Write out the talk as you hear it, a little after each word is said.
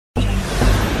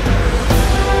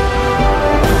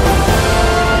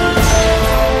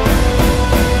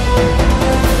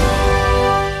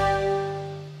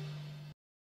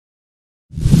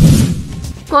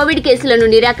Covid కేసులను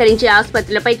నిరాకరించే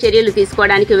ఆసుపత్రులపై చర్యలు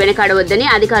తీసుకోవడానికి వెనకాడవద్దని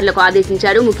అధికారులకు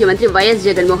ఆదేశించారు ముఖ్యమంత్రి వైఎస్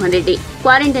జగన్మోహన్ రెడ్డి.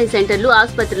 క్వారంటైన్ సెంటర్లు,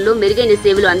 ఆసుపత్రుల్లో మెరుగైన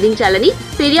సేవలు అందించాలని,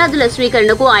 ఫిర్యాదుల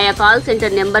స్వీకరణకు ఆయా కాల్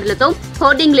సెంటర్ నెంబర్లతో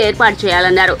హోర్డింగ్లు ఏర్పాటు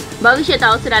చేయాలన్నారు. భవిష్యత్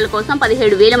అవసరాల కోసం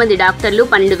 17,000 మంది డాక్టర్లు,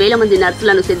 12,000 మంది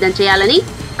నర్సులను సిద్ధం చేయాలని,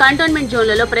 కంటోన్మెంట్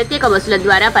జోన్లలో ప్రత్యేక బస్సుల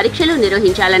ద్వారా పరీక్షలు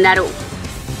నిర్వహించాలన్నారు.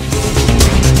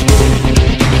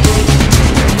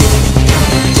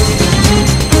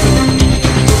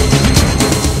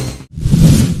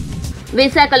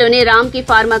 విశాఖలోని రామ్కి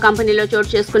ఫార్మా కంపెనీలో చోటు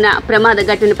చేసుకున్న ప్రమాద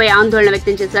ఘటనపై ఆందోళన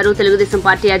వ్యక్తం చేశారు తెలుగుదేశం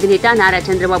పార్టీ అధినేత నారా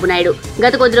చంద్రబాబు నాయుడు.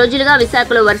 గత కొద్ది రోజులుగా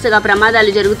విశాఖలో వరుసగా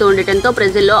ప్రమాదాలు జరుగుతూ ఉండటంతో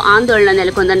ప్రజల్లో ఆందోళన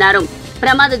నెలకొందన్నారు.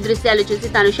 ప్రమాద దృశ్యాలు చూసి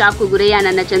తాను షాక్కు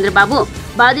గురయ్యానన్న చంద్రబాబు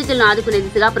బాధితులను ఆదుకునే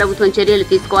దిశగా ప్రభుత్వం చర్యలు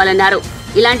తీసుకోవాలన్నారు.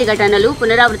 ఇలాంటి ఘటనలు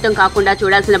పునరావృతం కాకుండా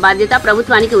చూడాల్సిన బాధ్యత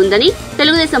ప్రభుత్వానికి ఉందని,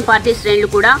 తెలుగుదేశం పార్టీ శ్రేణులు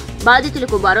కూడా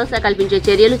బాధితులకు భరోసా కల్పించే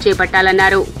చర్యలు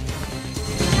చేపట్టాలన్నారు.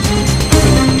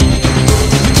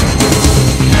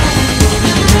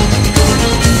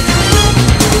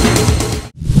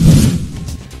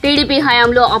 టీడీపీ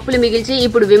హయాంలో అప్పులు మిగిల్చి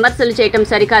ఇప్పుడు విమర్శలు చేయటం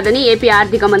సరికాదని ఏపీ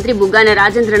ఆర్థిక మంత్రి బుగ్గాన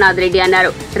రాజేంద్రనాథ్ రెడ్డి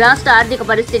అన్నారు. రాష్ట్ర ఆర్థిక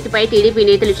పరిస్థితిపై టీడీపీ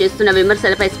నేతలు చేస్తున్న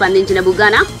విమర్శలపై స్పందించిన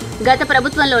బుగ్గాన గత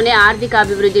ప్రభుత్వంలోనే ఆర్థిక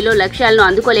అభివృద్ధిలో లక్ష్యాలను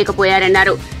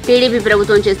అందుకోలేకపోయారన్నారు. టీడీపీ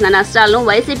ప్రభుత్వం చేసిన నష్టాలను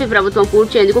వైసీపీ ప్రభుత్వం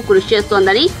పూడ్చేందుకు కృషి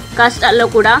చేస్తోందని, కష్టాల్లో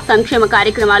కూడా సంక్షేమ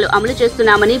కార్యక్రమాలు అమలు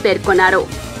చేస్తున్నామని పేర్కొన్నారు.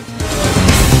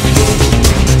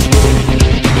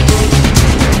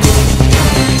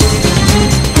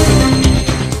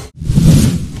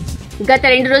 గత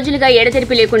 2 రోజులుగా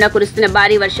ఎడతెరిపి లేకుండా కురుస్తున్న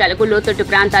భారీ వర్షాలకు లోతట్టు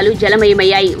ప్రాంతాలు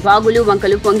జలమయమయ్యాయి. వాగులు,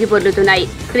 వంకలు పొంగిపొర్లుతున్నాయి.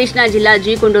 కృష్ణా జిల్లా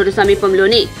జీకొండూరు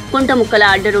సమీపంలోని కుంటముక్కల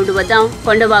అడ్డరోడ్డు వద్ద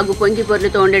కొండవాగు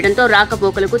పొంగిపొర్లుతూ ఉండటంతో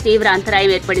రాకపోకలకు తీవ్ర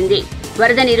అంతరాయం ఏర్పడింది.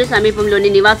 వరద నీరు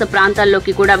సమీపంలోని నివాస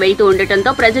ప్రాంతాల్లోకి కూడా వెళ్తూ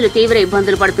ఉండటంతో ప్రజలు తీవ్ర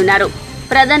ఇబ్బందులు పడుతున్నారు.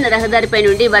 ప్రధాన రహదారిపై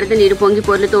నుండి వరద నీరు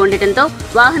పొంగిపొర్లుతూ ఉండటంతో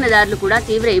వాహనదారులు కూడా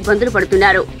తీవ్ర ఇబ్బందులు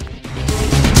పడుతున్నారు.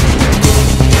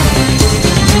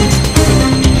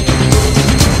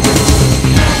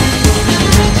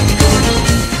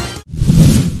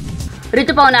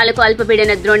 రుతుపవనాలకు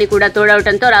అల్పపీడన ద్రోణి కూడా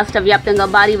తోడవడంతో రాష్ట్ర వ్యాప్తంగా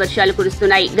భారీ వర్షాలు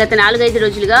కురుస్తున్నాయి. గత 4-5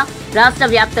 రోజులుగా రాష్ట్ర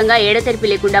వ్యాప్తంగా ఎడతెరిపి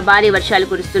లేకుండా భారీ వర్షాలు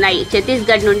కురుస్తున్నాయి.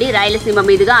 ఛత్తీస్గఢ్ నుండి రాయలసీమ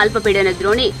మీదుగా అల్పపీడన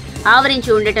ద్రోణి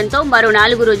ఆవరించి ఉండటంతో మరో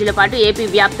 4 రోజుల పాటు ఏపీ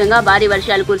వ్యాప్తంగా భారీ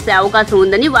వర్షాలు కురిసే అవకాశం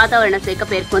ఉందని వాతావరణ శాఖ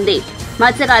పేర్కొంది.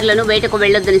 మత్స్యకారులను వేటకు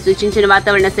వెళ్లొద్దని సూచించిన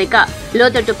వాతావరణ శాఖ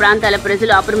లోతట్టు ప్రాంతాల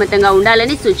ప్రజలు అప్రమత్తంగా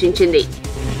ఉండాలని సూచించింది.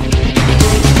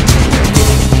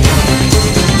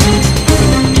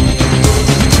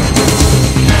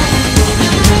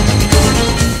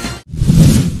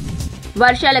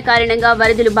 వర్షాల కారణంగా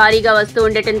వరదలు భారీగా వస్తూ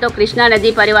ఉండటంతో కృష్ణానది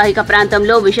పరివాహిక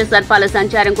ప్రాంతంలో విష సర్పాల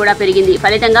సంచారం కూడా పెరిగింది.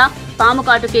 ఫలితంగా పాము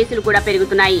కాటు కేసులు కూడా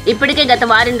పెరుగుతున్నాయి. ఇప్పటికే గత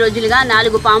వారం రోజులుగా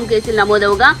 4 పాము కేసులు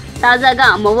నమోదవగా తాజాగా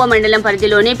మొవ్వ మండలం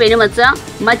పరిధిలోని పెనుమత్స,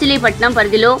 మచిలీపట్నం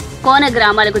పరిధిలో కోన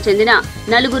గ్రామాలకు చెందిన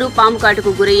 4 పాము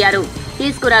కాటుకు గురయ్యారు.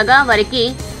 తీసుకురాగా వారికి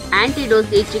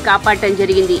యాంటీడోస్ ఇచ్చి కాపాడటం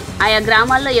జరిగింది. ఆయా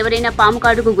గ్రామాల్లో ఎవరైనా పాము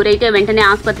కాటుకు గురైతే వెంటనే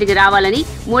ఆసుపత్రికి రావాలని,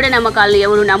 మూఢనమ్మకాలను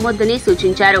ఎవరూ నమ్మొద్దని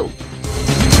సూచించారు.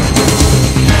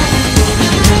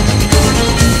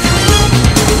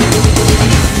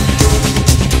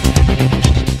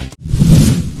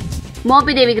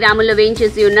 మోపిదేవి గ్రామంలో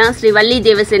వేయించేసి ఉన్న శ్రీ వల్లీ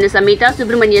దేవసేన సమేత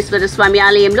సుబ్రహ్మణ్యేశ్వర స్వామి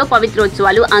ఆలయంలో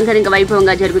పవిత్రోత్సవాలు అంగరంగ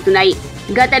వైభవంగా జరుగుతున్నాయి.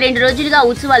 గత 2 రోజులుగా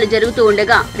ఉత్సవాలు జరుగుతూ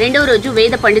ఉండగా 2వ రోజు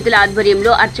వేద పండితుల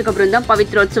ఆధ్వర్యంలో అర్చక బృందం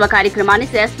పవిత్రోత్సవ కార్యక్రమాన్ని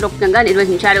శాస్త్రోక్తంగా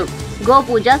నిర్వహించారు.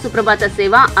 గోపూజ, సుప్రభాత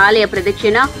సేవ, ఆలయ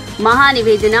ప్రదక్షిణ,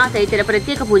 మహానివేదన తదితర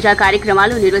ప్రత్యేక పూజా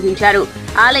కార్యక్రమాలు నిర్వహించారు.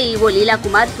 ఆలయ ఈవో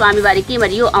లీలాకుమార్ స్వామివారికి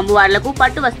మరియు అమ్మవార్లకు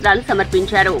పట్టు వస్త్రాలు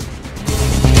సమర్పించారు.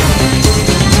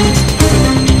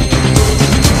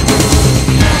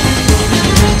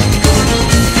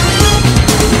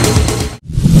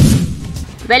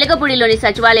 వెలగపూడిలోని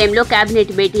సచివాలయంలో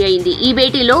కేబినెట్ భేటీ అయింది. ఈ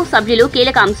భేటీలో సభ్యులు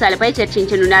కీలక అంశాలపై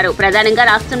చర్చించనున్నారు. ప్రధానంగా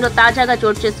రాష్ట్రంలో తాజాగా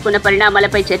చోటు చేసుకున్న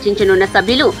పరిణామాలపై చర్చించనున్న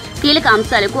సభ్యులు కీలక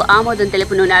అంశాలకు ఆమోదం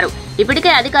తెలుపనున్నారు.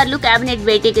 ఇప్పటికే అధికారులు కేబినెట్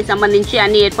భేటీకి సంబంధించి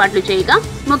అన్ని ఏర్పాట్లు చేయగా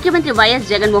ముఖ్యమంత్రి వైఎస్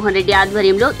జగన్మోహన్ రెడ్డి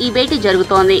ఆధ్వర్యంలో ఈ భేటీ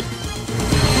జరుగుతోంది.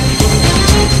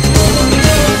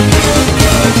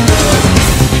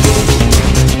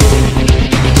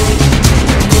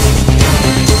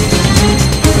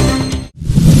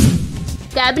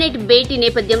 కేబినెట్ భేటీ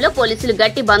నేపథ్యంలో పోలీసులు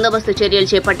గట్టి బందోబస్తు చర్యలు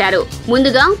చేపట్టారు.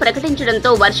 ముందుగా ప్రకటించడంతో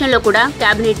వర్షంలో కూడా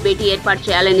కేబినెట్ భేటీ ఏర్పాటు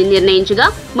చేయాలని నిర్ణయించగా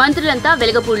మంత్రులంతా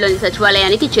వెలగపూడిలోని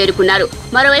సచివాలయానికి చేరుకున్నారు.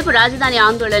 మరోవైపు రాజధాని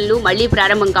ఆందోళనలు మళ్లీ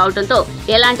ప్రారంభం కావడంతో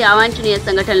ఎలాంటి అవాంఛనీయ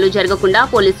సంఘటనలు జరగకుండా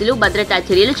పోలీసులు భద్రతా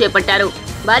చర్యలు చేపట్టారు.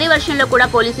 భారీ వర్షంలో కూడా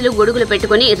పోలీసులు గొడుగులు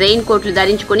పెట్టుకుని రెయిన్ కోట్లు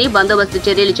ధరించుకుని బందోబస్తు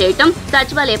చర్యలు చేయటం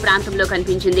సచివాలయ ప్రాంతంలో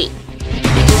కనిపించింది.